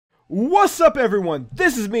What's up, everyone?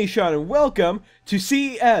 This is me, Sean, and welcome to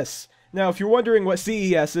CES. Now, if you're wondering what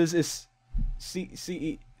CES is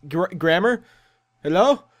grammar?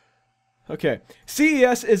 Hello? Okay.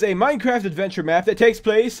 CES is a Minecraft adventure map that takes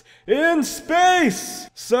place in space!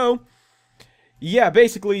 So, yeah,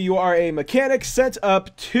 basically you are a mechanic sent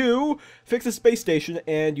up to fix a space station,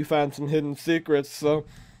 and you find some hidden secrets, so...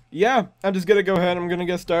 yeah, I'm just gonna go ahead and I'm gonna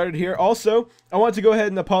get started here. Also, I want to go ahead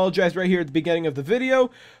and apologize right here at the beginning of the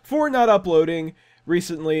video for not uploading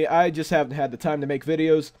recently. I just haven't had the time to make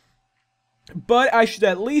videos. But I should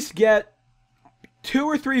at least get 2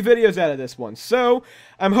 or 3 videos out of this one. So,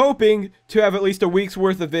 I'm hoping to have at least a week's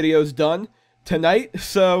worth of videos done tonight.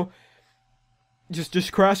 So,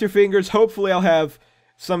 just cross your fingers. Hopefully I'll have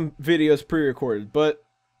some videos pre-recorded. But,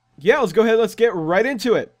 yeah, let's go ahead, let's get right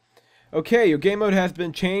into it. Okay, your game mode has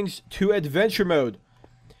been changed to adventure mode.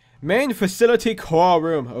 Main facility core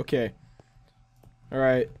room. Okay.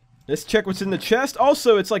 Alright. Let's check what's in the chest.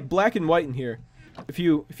 Also, it's like black and white in here. If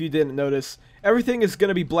you didn't notice. Everything is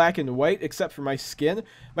gonna be black and white except for my skin.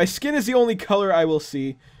 My skin is the only color I will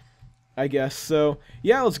see, I guess. So,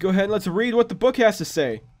 yeah, let's go ahead and let's read what the book has to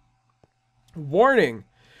say. Warning.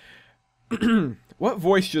 What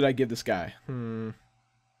voice should I give this guy?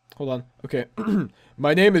 Hold on. Okay.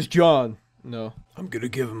 My name is John. No. I'm gonna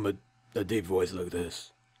give him a deep voice like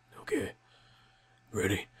this. Okay.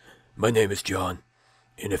 Ready? My name is John.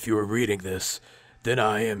 And if you are reading this, then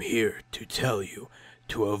I am here to tell you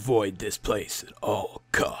to avoid this place at all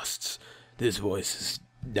costs. This voice is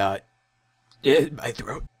not in my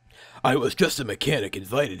throat. I was just a mechanic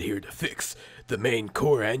invited here to fix the main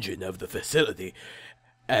core engine of the facility.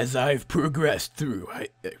 As I've progressed through, I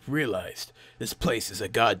realized this place is a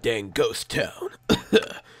goddamn ghost town.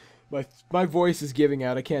 My voice is giving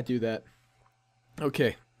out. I can't do that.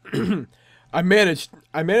 Okay. I managed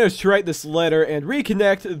to write this letter and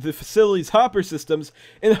reconnect the facility's hopper systems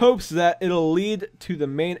in hopes that it'll lead to the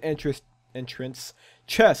main entrance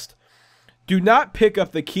chest. Do not pick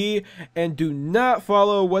up the key and do not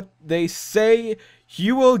follow what they say.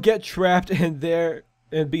 You will get trapped in there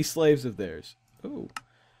and be slaves of theirs. Oh.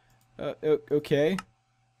 Okay.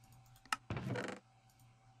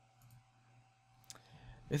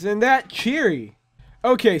 Isn't that cheery?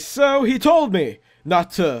 Okay, so he told me not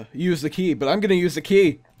to use the key, but I'm gonna use the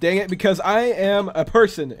key. Dang it, because I am a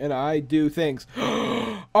person and I do things.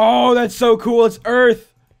 Oh, that's so cool. It's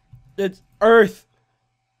Earth. It's Earth.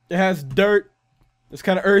 It has dirt. It's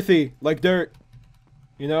kind of earthy, like dirt.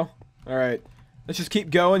 You know? Alright. Let's just keep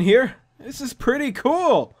going here. This is pretty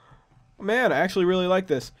cool. Man, I actually really like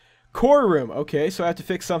this. Core room. Okay, so I have to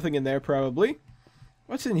fix something in there probably.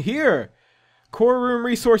 What's in here? Core room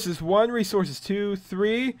resources 1, resources 2,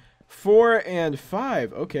 3, 4, and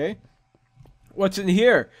 5. Okay. What's in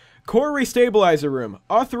here? Core restabilizer room.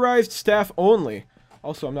 Authorized staff only.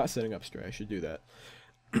 Also, I'm not setting up straight. I should do that.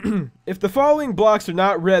 If the following blocks are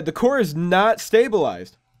not red, the core is not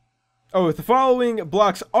stabilized. Oh, if the following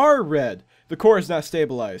blocks are red, the core is not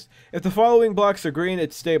stabilized. If the following blocks are green,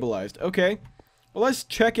 it's stabilized. Okay. Well, let's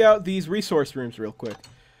check out these resource rooms real quick.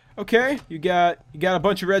 Okay, you got a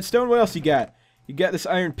bunch of redstone. What else you got? You got this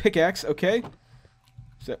iron pickaxe. Okay.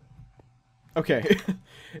 So, okay.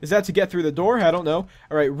 Is that to get through the door? I don't know.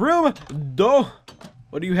 All right, room do.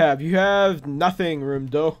 What do you have? You have nothing. Room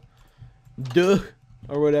do. Duh,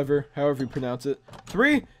 or whatever, however you pronounce it.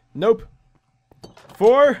 3. Nope.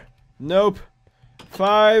 4. Nope.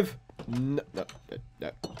 5. No.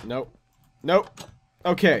 Nope. Nope.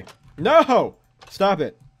 Okay. No. Stop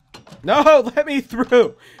it. No, let me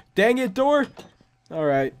through. Dang it, door.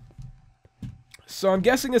 Alright. So I'm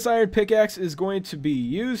guessing this iron pickaxe is going to be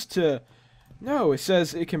used to... no, it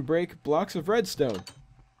says it can break blocks of redstone.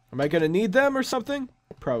 Am I going to need them or something?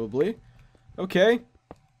 Probably. Okay.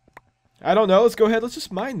 I don't know. Let's go ahead. Let's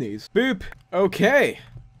just mine these. Boop. Okay.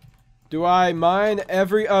 Do I mine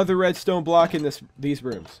every other redstone block in these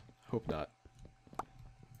rooms? Hope not.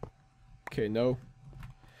 Okay, no.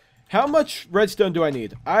 How much redstone do I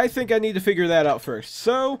need? I think I need to figure that out first.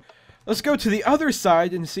 So, let's go to the other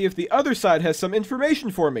side and see if the other side has some information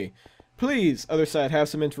for me. Please, other side, have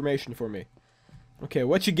some information for me. Okay,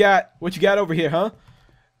 what you got? What you got over here, huh?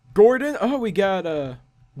 Gordon? Oh, we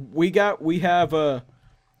have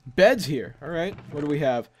beds here. All right. What do we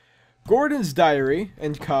have? Gordon's diary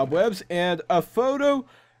and cobwebs and a photo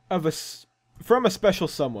of from a special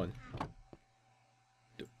someone.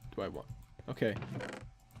 Do I want? Okay.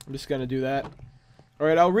 I'm just going to do that.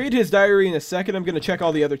 Alright, I'll read his diary in a second. I'm going to check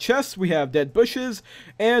all the other chests. We have dead bushes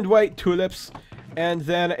and white tulips. And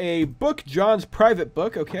then a book, John's private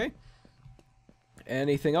book. Okay.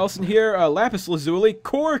 Anything else in here? Lapis lazuli,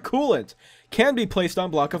 core coolant. can be placed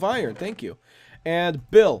on block of iron. Thank you. And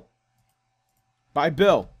Bill. By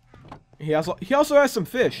Bill. He also has some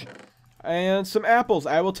fish. And some apples.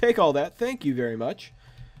 I will take all that. Thank you very much.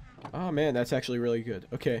 Oh, man, that's actually really good.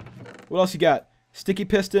 Okay. What else you got? Sticky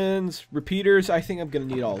pistons, repeaters. I think I'm going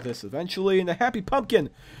to need all this eventually. And a happy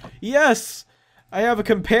pumpkin. Yes! I have a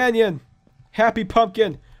companion. Happy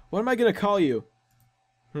pumpkin. What am I going to call you?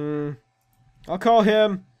 I'll call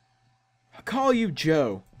you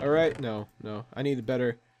Joe. Alright? No. I need a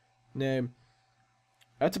better name.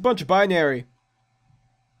 That's a bunch of binary.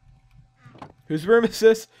 Whose room is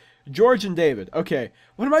this? George and David. Okay.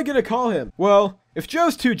 What am I going to call him? Well, if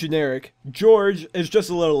Joe's too generic, George is just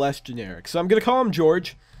a little less generic. So I'm going to call him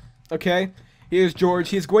George. Okay? He is George.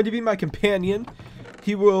 He is going to be my companion.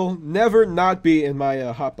 He will never not be in my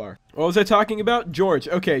hotbar. What was I talking about? George.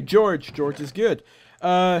 Okay, George. George is good.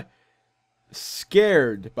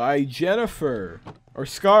 Scared by Jennifer. Or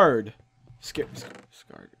Scarred.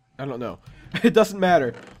 Scarred. I don't know. It doesn't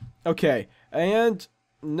matter. Okay. And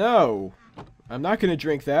no. I'm not going to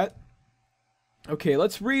drink that. Okay,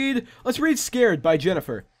 let's read Scared by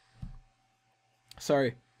Jennifer.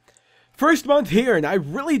 Sorry. First month here, and I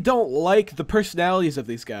really don't like the personalities of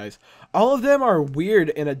these guys. All of them are weird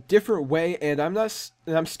in a different way, and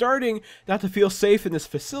I'm starting not to feel safe in this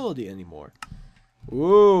facility anymore.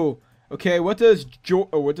 Ooh. Okay, what does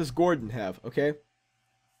Gordon have? Okay.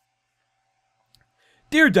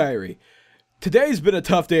 Dear Diary, today's been a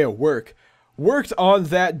tough day at work. Worked on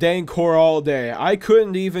that dang core all day. I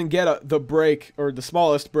couldn't even get the break, or the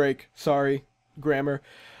smallest break. Sorry, grammar.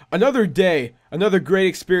 Another day, another great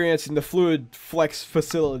experience in the Fluid Flex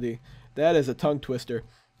facility. That is a tongue twister.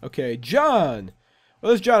 Okay, John. What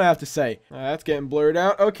does John have to say? That's getting blurred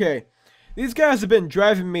out. Okay. These guys have been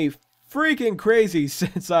driving me freaking crazy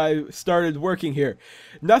since I started working here.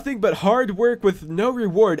 Nothing but hard work with no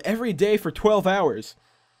reward every day for 12 hours.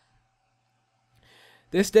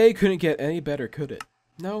 This day couldn't get any better, could it?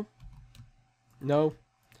 No. No.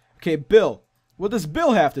 Okay, Bill. What does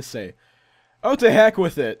Bill have to say? Oh, to heck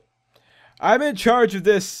with it. I'm in charge of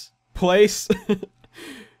this place.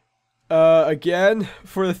 Again,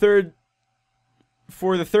 for the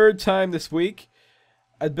third time this week.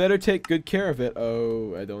 I'd better take good care of it.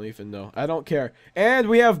 Oh, I don't even know. I don't care. And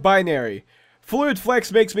we have binary. Fluid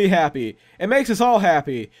Flex makes me happy. It makes us all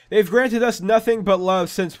happy. They've granted us nothing but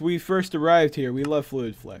love since we first arrived here. We love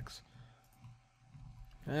Fluid Flex.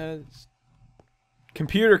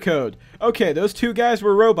 Computer code. Okay, those two guys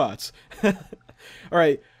were robots.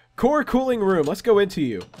 Alright, core cooling room. Let's go into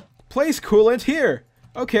you. Place coolant here.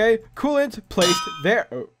 Okay, coolant placed there.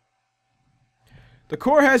 Oh. The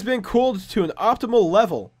core has been cooled to an optimal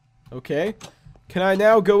level. Okay. Can I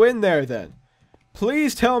now go in there then?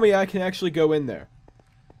 Please tell me I can actually go in there.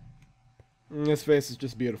 This face is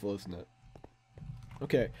just beautiful, isn't it?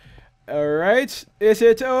 Okay. Alright. Is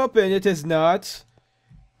it open? It is not.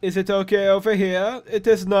 Is it okay over here? It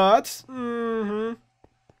is not. Can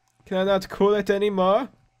I not cool it anymore?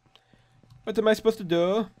 What am I supposed to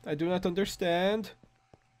do? I do not understand.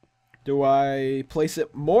 Do I place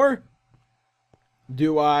it more?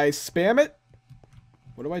 Do I spam it?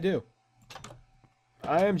 What do I do?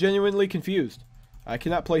 I am genuinely confused. I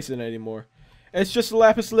cannot place it anymore. It's just a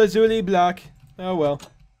lapis lazuli block. Oh well.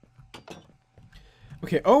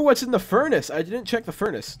 Okay, oh, what's in the furnace? I didn't check the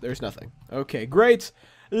furnace. There's nothing. Okay, great.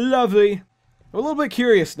 Lovely. I'm a little bit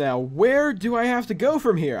curious now. Where do I have to go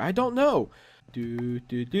from here? I don't know. Digging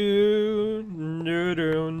through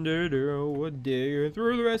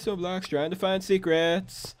the redstone blocks, trying to find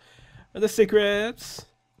secrets. Are the secrets?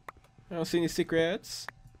 I don't see any secrets.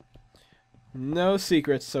 No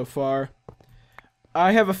secrets so far.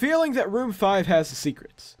 I have a feeling that room 5 has the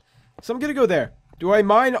secrets. So I'm gonna go there. Do I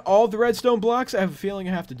mine all the redstone blocks? I have a feeling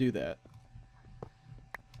I have to do that.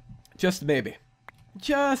 Just maybe.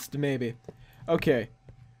 Just maybe. Okay.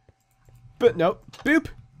 But nope. Boop.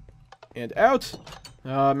 And out.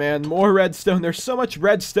 Oh man, more redstone. There's so much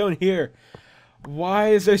redstone here. Why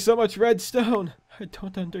is there so much redstone? I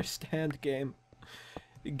don't understand, game.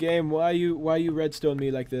 Game, why you redstone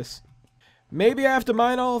me like this? Maybe I have to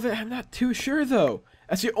mine all of it. I'm not too sure though.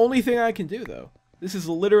 That's the only thing I can do though. This is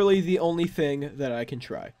literally the only thing that I can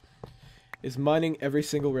try. Is mining every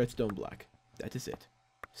single redstone block. That is it.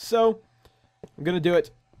 So, I'm gonna do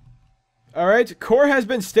it. Alright, core has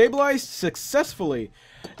been stabilized successfully.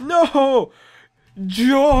 No!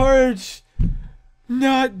 George!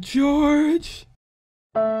 Not George!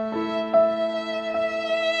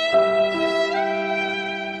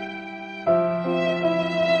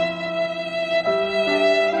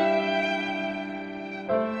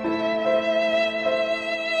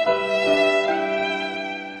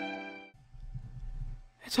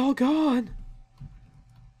 all gone.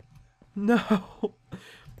 No.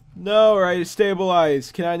 No, alright,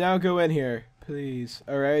 stabilize. Can I now go in here? Please.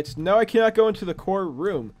 Alright. No, I cannot go into the core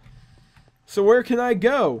room. So where can I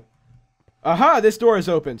go? Aha, this door is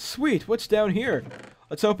open. Sweet, what's down here?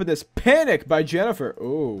 Let's open this. Panic by Jennifer.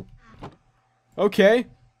 Ooh. Okay.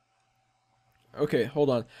 Okay, hold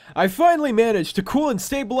on. I finally managed to cool and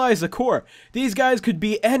stabilize the core. These guys could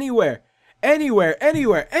be anywhere. Anywhere,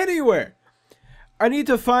 anywhere, anywhere. I need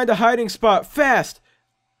to find a hiding spot fast.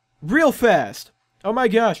 Real fast. Oh my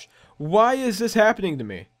gosh. Why is this happening to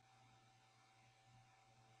me?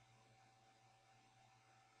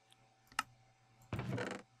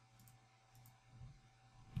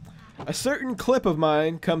 A certain clip of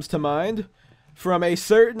mine comes to mind from a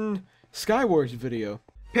certain Skywars video.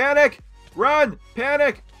 Panic! Run!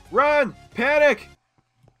 Panic! Run! Panic!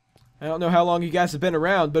 I don't know how long you guys have been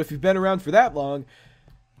around, but if you've been around for that long,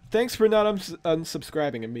 thanks for not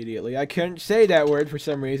unsubscribing immediately. I couldn't say that word for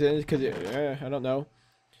some reason, because I don't know.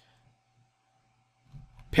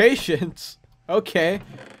 Patience! Okay.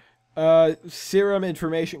 Serum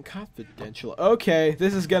information confidential. Okay,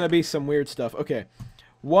 this is gonna be some weird stuff. Okay.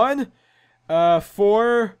 1,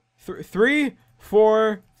 4, 3,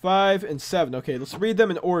 4, 5, and 7. Okay, let's read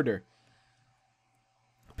them in order.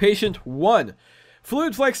 Patient 1.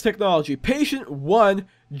 Fluid Flex Technology. Patient 1,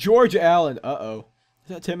 George Allen. Uh-oh. Is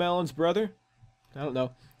that Tim Allen's brother? I don't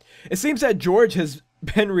know. It seems that George has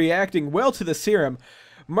been reacting well to the serum,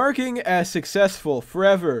 marking as successful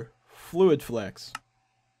forever. Fluid Flex.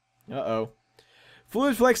 Uh-oh.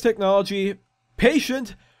 Fluid Flex Technology.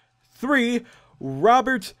 Patient 3,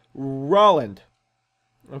 Robert Rolland.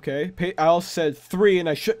 Okay, I also said 3 and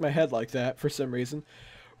I shook my head like that for some reason.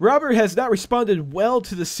 Robert has not responded well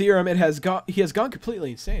to the serum and he has gone completely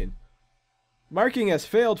insane. Marking as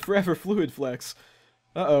failed forever Fluid Flex.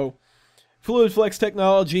 Uh-oh. Fluid Flex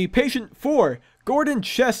Technology. Patient 4, Gordon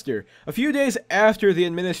Chester. A few days after the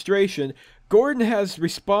administration, Gordon has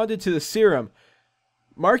responded to the serum,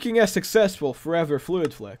 marking as successful forever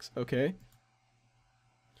Fluid Flex. Okay.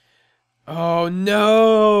 Oh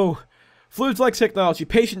no! Fluid Flex Technology.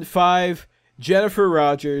 Patient 5, Jennifer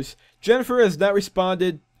Rogers. Jennifer has not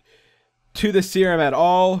responded to the serum at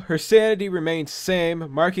all. Her sanity remains same,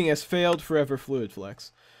 marking as failed forever Fluid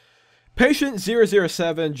Flex. Patient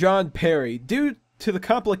 007, John Perry. Due to the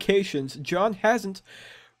complications, John hasn't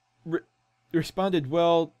responded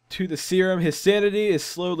well to the serum. His sanity is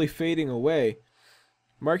slowly fading away,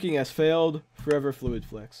 marking as failed forever Fluid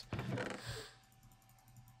Flex.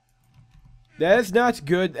 That is not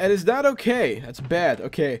good. That is not okay. That's bad.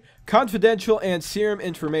 Okay. Confidential and serum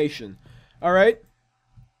information. Alright.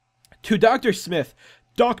 To Dr. Smith.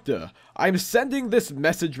 Doctor, I'm sending this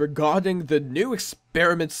message regarding the new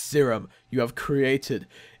experiment serum you have created.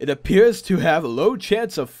 It appears to have a low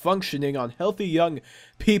chance of functioning on healthy young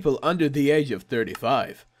people under the age of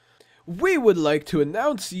 35. We would like to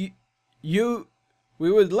announce that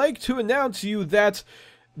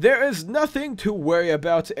there is nothing to worry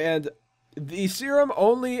about and the serum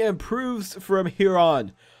only improves from here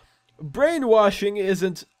on. Brainwashing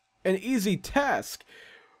isn't an easy task.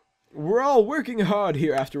 We're all working hard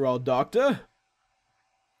here after all, Doctor.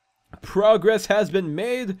 Progress has been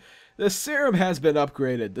made. The serum has been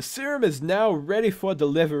upgraded. The serum is now ready for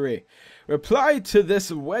delivery. Reply to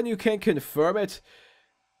this when you can confirm it.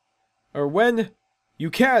 Or when you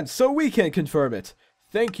can, so we can confirm it.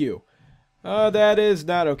 Thank you. That is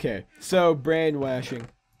not okay. So, brainwashing.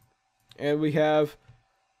 And we have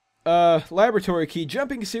laboratory key,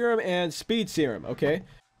 jumping serum, and speed serum. Okay.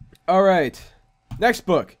 Alright. Next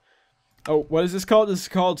book. Oh, what is this called? This is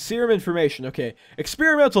called Serum Information. Okay.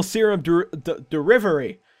 Experimental serum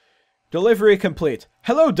delivery. Delivery complete.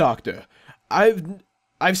 Hello, Doctor. I've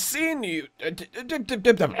seen you.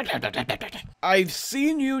 I've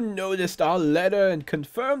seen you noticed our letter and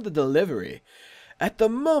confirmed the delivery. At the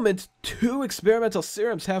moment, 2 experimental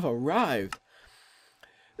serums have arrived.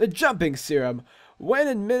 The jumping serum, when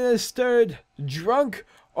administered, drunk,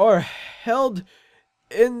 or held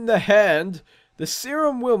in the hand, the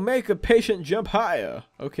serum will make a patient jump higher,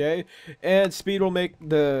 okay? And speed will make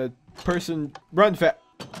the person run faster.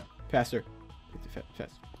 Faster.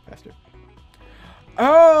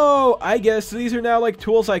 Oh, I guess these are now like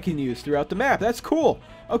tools I can use throughout the map. That's cool.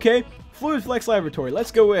 Okay, Fluid Flex Laboratory.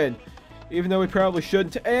 Let's go in, even though we probably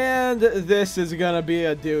shouldn't. And this is gonna be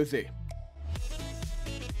a doozy.